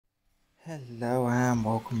Hello and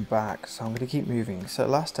welcome back. So I'm going to keep moving. So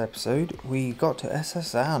last episode we got to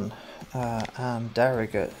SS Anne and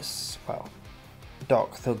Darigus, well,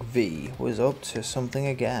 Doc Thug V was up to something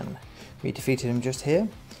again. We defeated him just here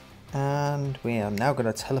and we are now going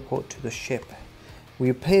to teleport to the ship. We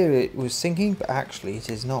appear it was sinking, but actually it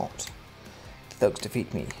is not. The thugs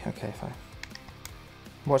defeat me. Okay, fine.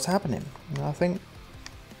 What's happening? Nothing?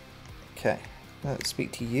 Okay, let's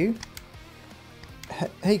speak to you.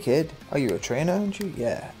 Hey kid, are you a trainer, aren't you?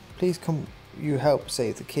 Yeah. Please come you help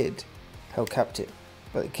save the kid held captive,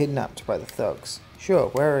 but kidnapped by the thugs. Sure,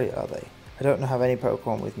 where are they? I don't have any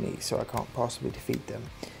Pokemon with me, so I can't possibly defeat them.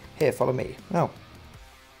 Here, follow me. No.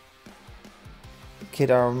 Kid,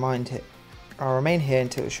 I'll remain here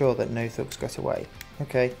until it's sure that no thugs got away.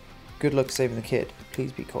 Okay. Good luck saving the kid.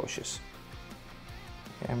 Please be cautious.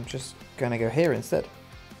 Okay, I'm just gonna go here instead.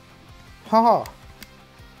 Haha!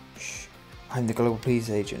 Shh. I'm the Global Police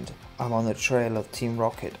Agent. I'm on the trail of Team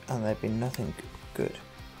Rocket and they've been nothing good.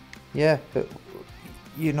 Yeah, but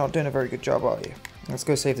you're not doing a very good job, are you? Let's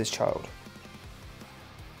go save this child.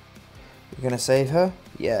 You're gonna save her?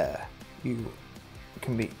 Yeah. You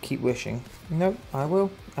can keep wishing. No, I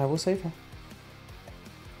will. I will save her.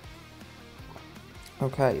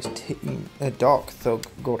 Okay, it's Team Dark Thug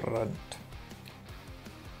Grunt.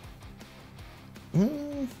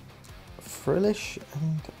 Frillish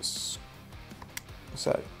and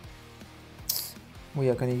so we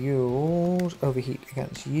are going to use Overheat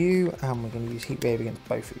against you, and we're going to use Heat Wave against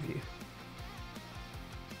both of you.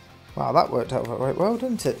 Wow, that worked out quite well,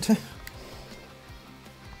 didn't it?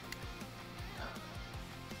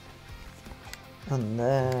 And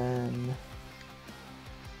then,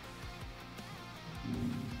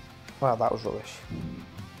 wow, that was rubbish.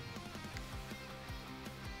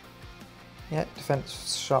 Yeah,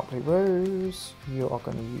 defense sharply rose. You are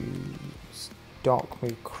going to use Dark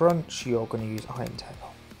Move Crunch. You're going to use Iron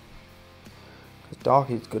Tail. Because Dark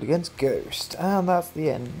is good against Ghost. And that's the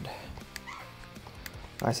end.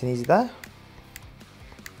 Nice and easy there.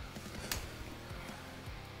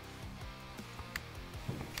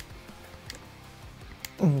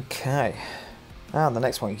 Okay. And the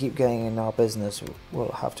next one, you keep getting in our business,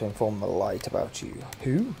 we'll have to inform the light about you.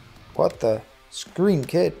 Who? What the? Scream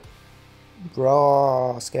kid.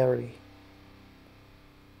 Raw, scary.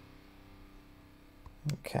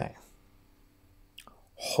 Okay.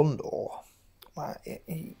 Hundor.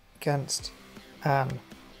 Against Anne.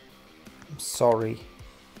 I'm sorry.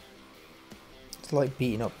 It's like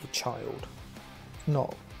beating up your child.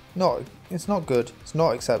 It's not good. It's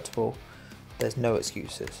not acceptable. There's no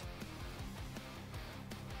excuses.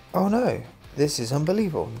 Oh no, this is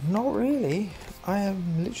unbelievable. Not really. I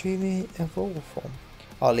am literally the evolved form.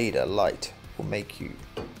 Our leader, Light, will make you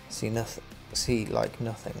see like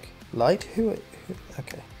nothing. Light? Who?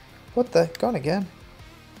 Okay. What the? Gone again?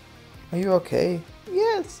 Are you okay?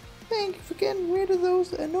 Yes. Thank you for getting rid of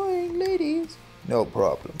those annoying ladies. No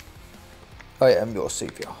problem. I am your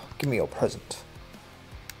savior. Give me your present.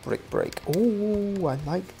 Break. Oh, I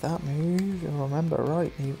like that move. I remember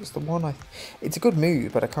right. He was the one It's a good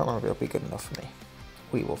move, but I can't remember if it'll be good enough for me.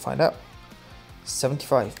 We will find out.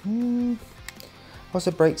 75. Also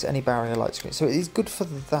breaks any barrier light screen. So it is good for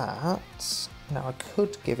that. Now I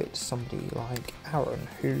could give it to somebody like Aaron,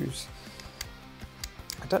 who's...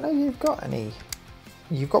 I don't know if you've got any...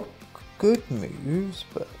 You've got good moves,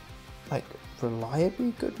 but like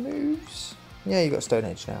reliably good moves? Yeah, you've got Stone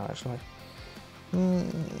Edge now, actually.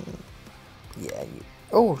 Yeah,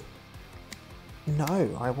 oh!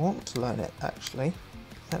 No, I want to learn it, actually.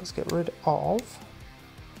 Let's get rid of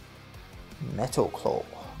Metal Claw,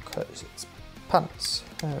 because it's pants.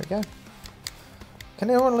 There we go. Can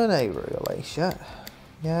anyone learn Aerial Ace yet?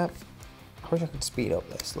 Yeah. I wish I could speed up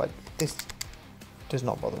this. Like, this does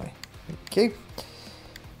not bother me. Thank you.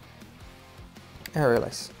 Aerial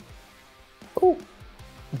Ace. Oh!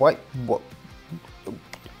 Wait, what?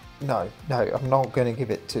 No, I'm not going to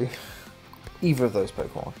give it to either of those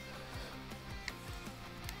Pokemon.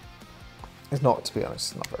 It's not, to be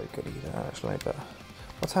honest, it's not very good either, actually, but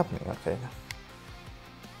what's happening? Okay.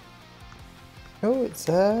 Oh, it's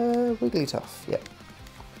Wigglytuff, yep.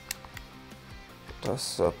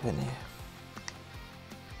 Dust up in here.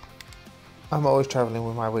 I'm always travelling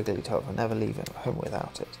with my Wigglytuff. I never leave home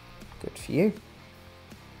without it. Good for you.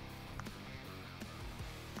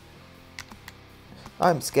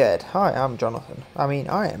 I'm scared. Hi, I'm Jonathan. I mean,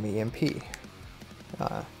 I am EMP.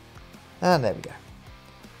 And there we go.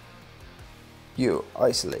 You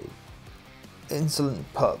isolate.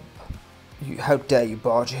 Insolent pup. How dare you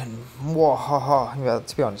barge in? Wahaha. Yeah,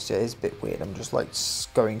 to be honest, it is a bit weird. I'm just like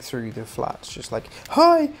going through the flats, just like,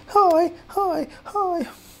 hi.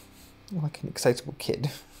 Like an excitable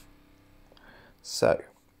kid. So,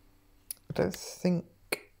 I don't think...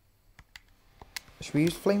 Should we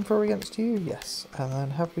use flamethrower against you? Yes. And then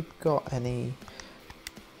have we got any...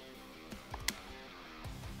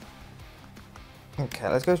 Okay,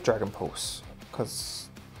 let's go to Dragon Pulse, because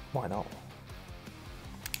why not?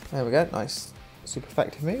 There we go, nice, super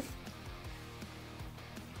effective move.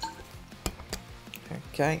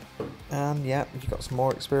 Okay, and yeah, you got some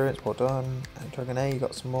more experience, well done. And Dragon A, you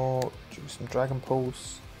got some more, do some Dragon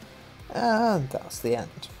Pulse, and that's the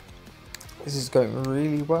end. This is going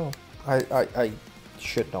really well. I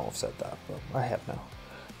should not have said that, but I have now.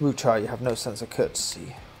 Ruchar, you have no sense of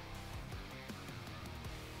courtesy.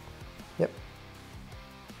 Yep.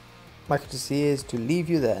 My courtesy is to leave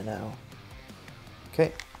you there now.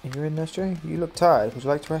 Okay, you're in nursery. You look tired. Would you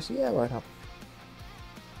like to rest? Yeah, why not?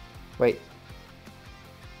 Wait.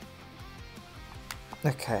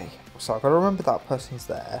 Okay, so I've got to remember that person's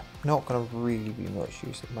there. Not going to really be much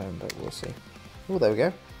use at the moment, but we'll see. Oh, there we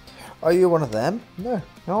go. Are you one of them? No,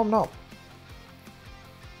 no, I'm not.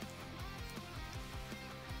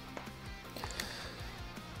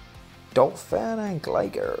 Dolphin and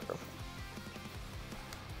Gliger.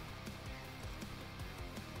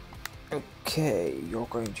 Okay, you're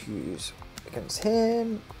going to use against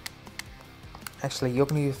him. Actually, you're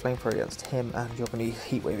going to use Flamethrower against him, and you're going to use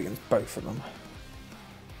Heatwave against both of them.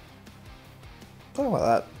 Oh, well,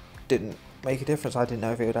 that didn't make a difference. I didn't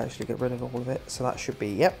know if it would actually get rid of all of it. So that should be,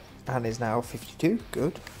 yep, and is now 52.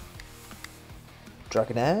 Good.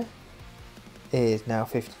 Dragonair is now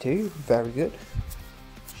 52. Very good.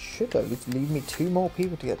 Should leave me 2 more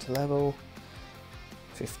people to get to level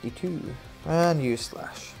 52. And use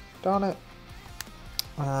Slash. Darn it.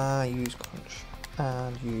 Use Crunch.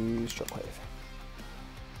 And use Shockwave.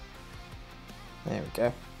 There we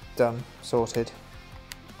go. Done. Sorted.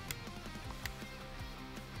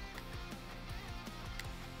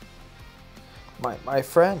 My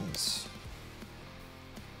friends.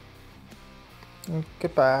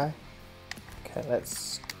 Goodbye. Okay,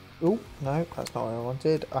 let's... Oh, no, that's not what I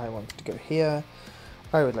wanted. I wanted to go here.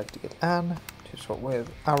 I would like to get Anne to swap with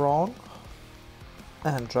Aaron.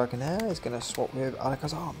 And Dragonair is going to swap with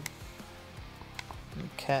Alakazam.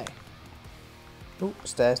 Okay. Oh,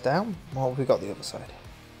 stairs down. What have we got the other side?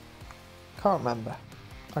 Can't remember.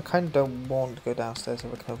 I kind of don't want to go downstairs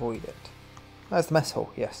if I can avoid it. That's the mess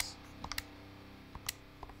hall, yes.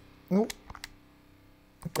 Oh.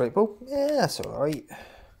 Great ball. Yeah, that's alright.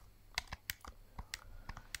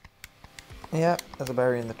 Yeah, there's a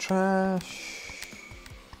berry in the trash.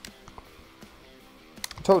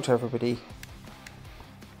 Talk to everybody.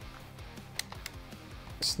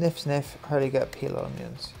 Sniff, sniff. How do you get peel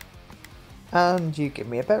onions? And you give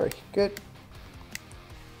me a berry. Good.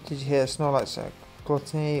 Did you hear Snorlax?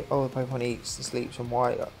 Gluttony. Oh, the Pokemon eats and sleeps and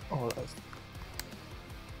white. Oh, that's...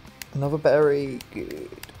 Another berry. Good.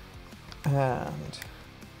 And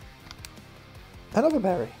another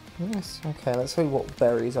berry. Yes. Okay, let's see what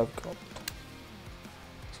berries I've got.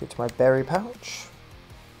 Let's go to my berry pouch.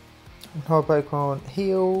 Whole Pokemon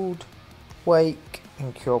healed, wake,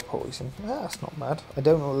 and cure poison. That's not bad. I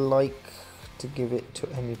don't like to give it to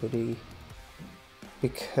anybody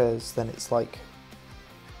because then it's like,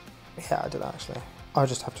 yeah, I don't actually. I'll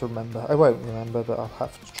just have to remember. I won't remember, but I'll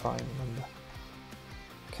have to try and remember.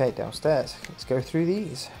 Okay, downstairs. Let's go through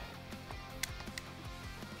these.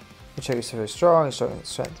 Which is so strong,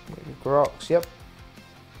 strength, rocks, yep.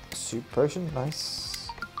 Super potion, nice.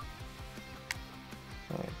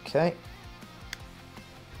 Okay.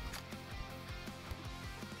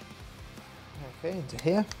 Okay, into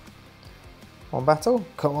here. One battle.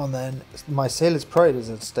 Come on then. My sailor's pride is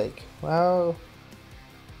at stake. Well,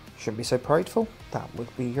 shouldn't be so prideful. That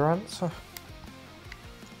would be your answer.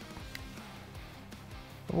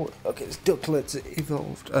 Oh, okay, it's Ducklet's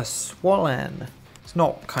evolved. A Swallow. It's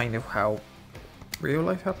not kind of how real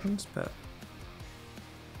life happens, but...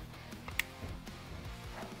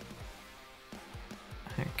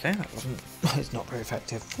 Okay, that wasn't... It's not very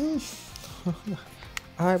effective.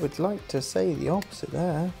 I would like to say the opposite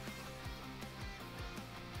there.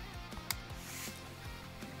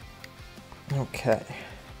 Okay.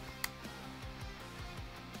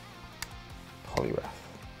 Poliwrath.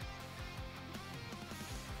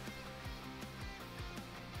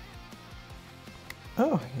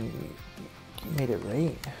 Oh, you made it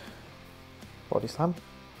rain. Body slam.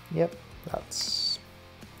 Yep, that's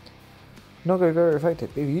not going to be very effective.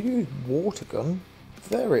 If you use water gun,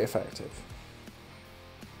 very effective.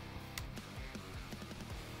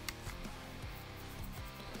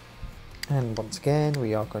 And once again,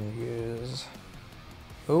 we are going to use...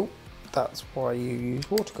 Oh, that's why you use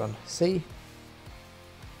water gun. See?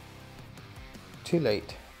 Too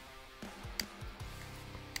late.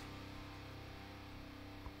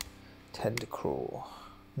 Tender crawl.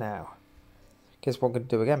 Now, guess what I'm going to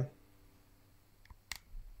do again.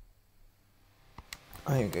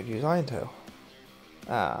 I'm going to use Iron Tail.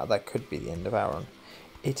 Ah, that could be the end of Aaron.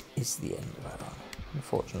 It is the end of Aaron,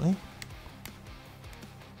 unfortunately.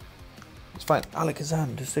 It's fine.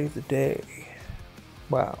 Alakazam to save the day.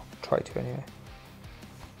 Well, try to anyway.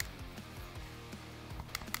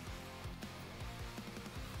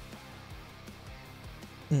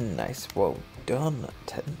 Nice, well done,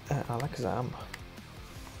 Alakazam.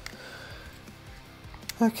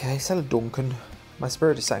 Okay, Duncan. My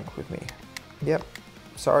spirit is sank with me. Yep,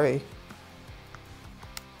 sorry.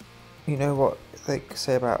 You know what they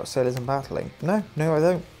say about sailors and battling? No, I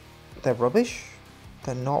don't. They're rubbish.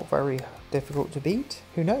 They're not very difficult to beat.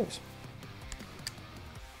 Who knows?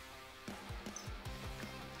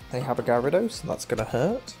 They have a Gyarados, and that's going to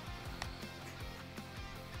hurt.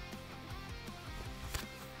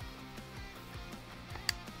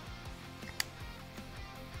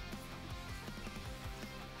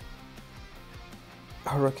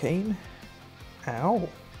 Hurricane. Ow.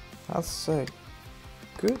 That's a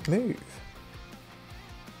good move.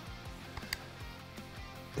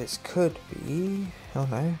 This could be... Oh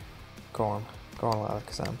no. Go on,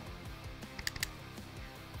 Alakazam.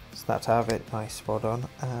 Snap to have it. Nice, well done.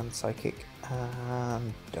 And Psychic.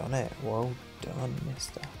 And done it. Well done,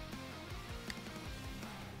 mister.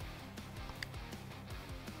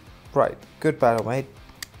 Right, good battle, mate.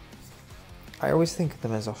 I always think of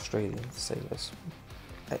them as Australian sailors.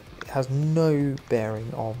 It has no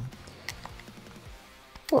bearing on...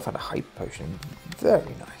 Oh, I've had a hype potion.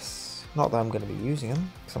 Very nice. Not that I'm going to be using them,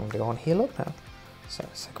 because I'm going to go on heal up now. So,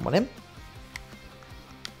 second one in.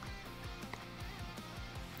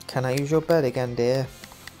 Can I use your bed again, dear?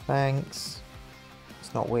 Thanks.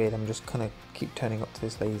 It's not weird, I'm just going to keep turning up to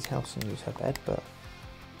this lady's house and use her bed, but...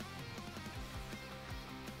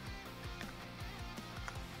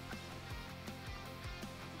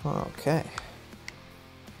 Okay.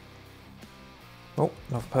 Oh,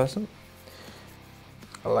 another person.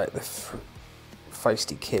 I like the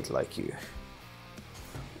feisty kid like you.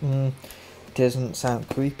 Doesn't sound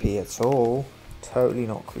creepy at all. Totally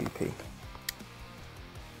not creepy.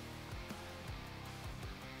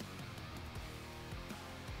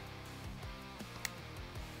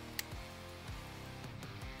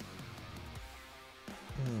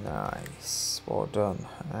 Nice. Well done,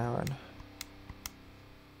 Aaron.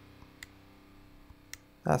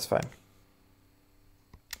 That's fine.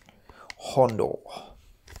 Hondo.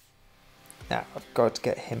 Now, I've got to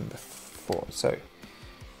get him before, so I'm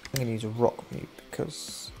going to use a rock move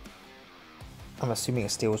because I'm assuming a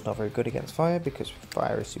steel is not very good against fire because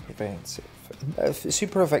fire is super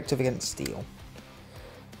effective against steel.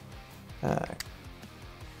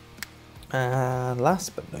 And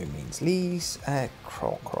last but no means least,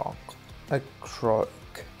 Kronk.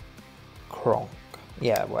 Kronk.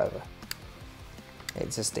 Yeah, whatever.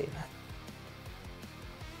 It's a steel.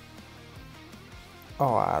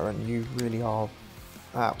 Oh, Aaron, you really are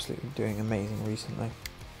absolutely doing amazing recently.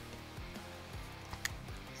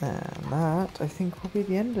 And that, I think, will be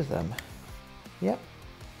the end of them. Yep.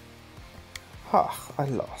 Ha, I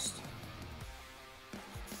lost.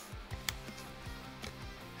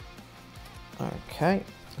 Okay,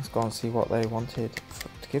 let's go and see what they wanted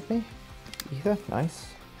to give me. Ether, nice.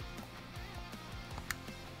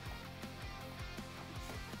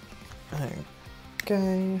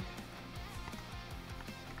 Okay.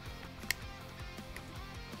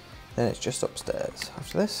 Then it's just upstairs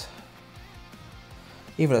after this.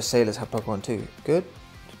 Even though sailors have Pokemon too. Good.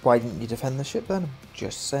 Why didn't you defend the ship then?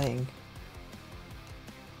 Just saying.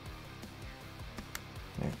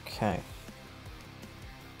 Okay.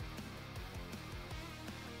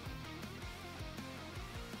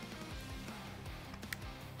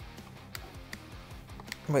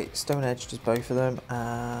 Wait, Stone Edge does both of them,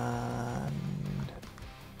 and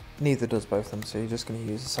neither does both of them, so you're just going to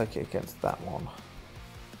use a Psychic against that one.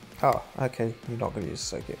 Oh, okay, you're not going to use a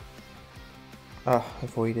Psychic. Ah,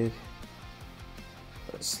 avoided.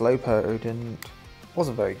 But Slowpoke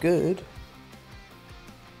wasn't very good.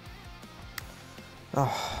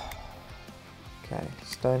 Oh. Okay,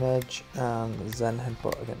 Stone Edge and Zen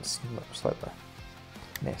Headbutt against Slowpoke.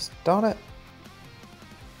 Missed. Darn it.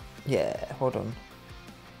 Yeah, well done.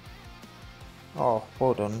 Oh,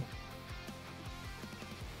 well done.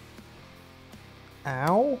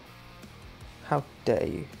 Ow! How dare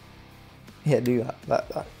you? Yeah, do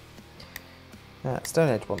that. Stone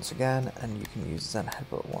Edge once again, and you can use Zen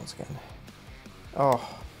Headbutt once again.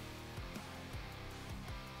 Oh.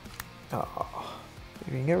 You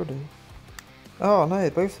can get rid of it. Oh no,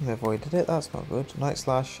 both of them avoided it. That's not good. Night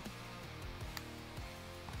Slash.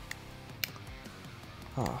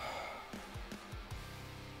 Oh.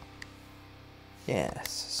 Yes,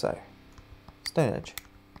 so. Stone Edge.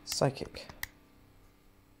 Psychic.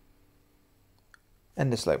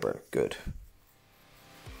 And the Slowbro. Good.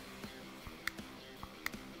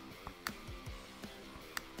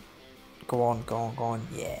 Go on, go on, go on.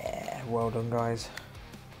 Yeah, well done, guys.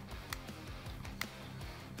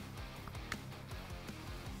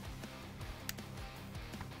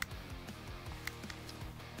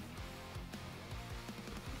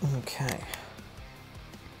 Okay.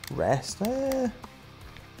 Rest. It's a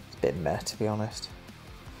bit meh, to be honest.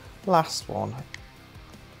 Last one.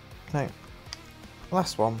 No.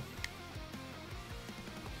 Last one.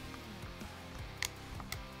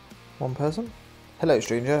 One person. Hello,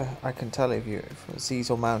 stranger. I can tell if you're from the seas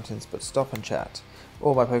or mountains, but stop and chat.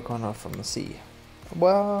 All my Pokemon are from the sea.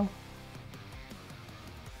 Well,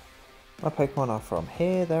 my Pokemon are from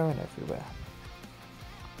here, there, and everywhere.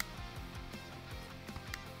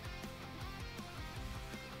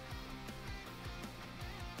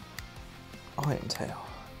 Iron Tail.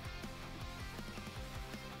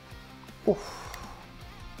 Oof.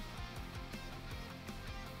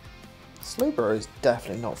 Slowbro is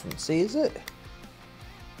definitely not from the sea, is it?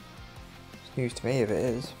 It's news to me if it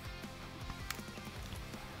is.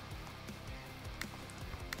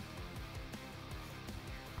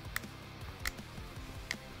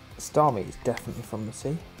 Starmie is definitely from the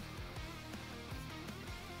sea.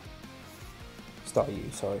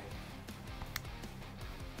 Staryu, sorry.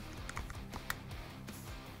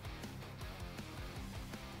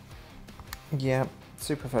 Yeah,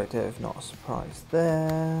 super effective, not a surprise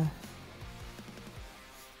there.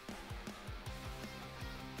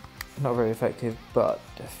 Not very effective, but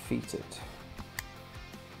defeated.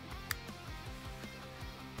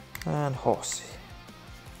 And Horsia.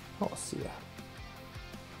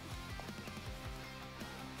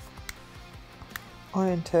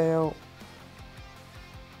 Iron Tail.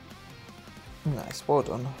 Nice, well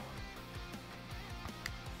done.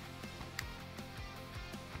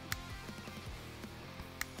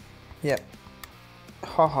 Yep.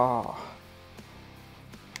 Haha.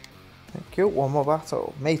 Thank you. One more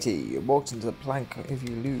battle. Matey, you walked into the plank if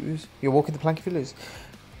you lose. You're walking the plank if you lose.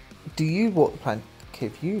 Do you walk the plank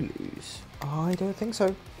if you lose? I don't think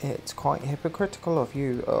so. It's quite hypocritical of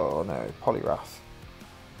you. Oh no, Poliwrath.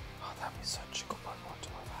 Oh, that'd be such a good Pokemon to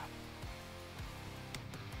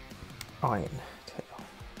have. Iron Tail.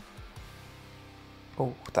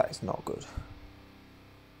 Oh, that is not good.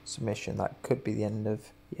 Submission. That could be the end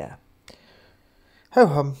of... yeah. Ho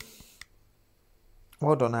hum.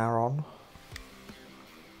 Well done, Aaron.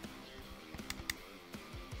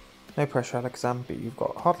 No pressure, Alexander, but you've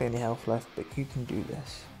got hardly any health left, but you can do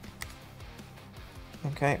this.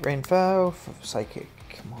 Okay, Rain fell for Psychic.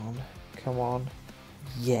 Come on, come on.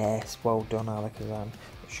 Yes, well done, Alakazam.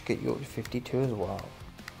 It should get you up to 52 as well.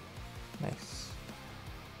 Nice.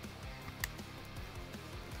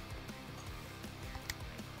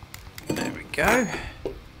 There we go.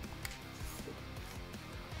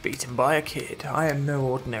 Beaten by a kid. I am no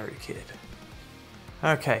ordinary kid.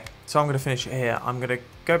 Okay, so I'm going to finish it here. I'm going to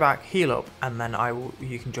go back, heal up, and then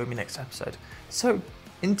you can join me next episode. So,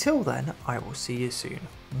 until then, I will see you soon.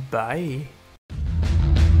 Bye.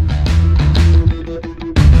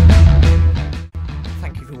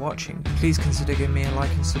 Thank you for watching. Please consider giving me a like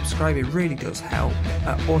and subscribe. It really does help.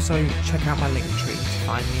 Also, check out my link tree to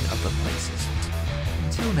find me in other places.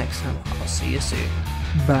 Until next time, I'll see you soon.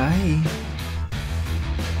 Bye.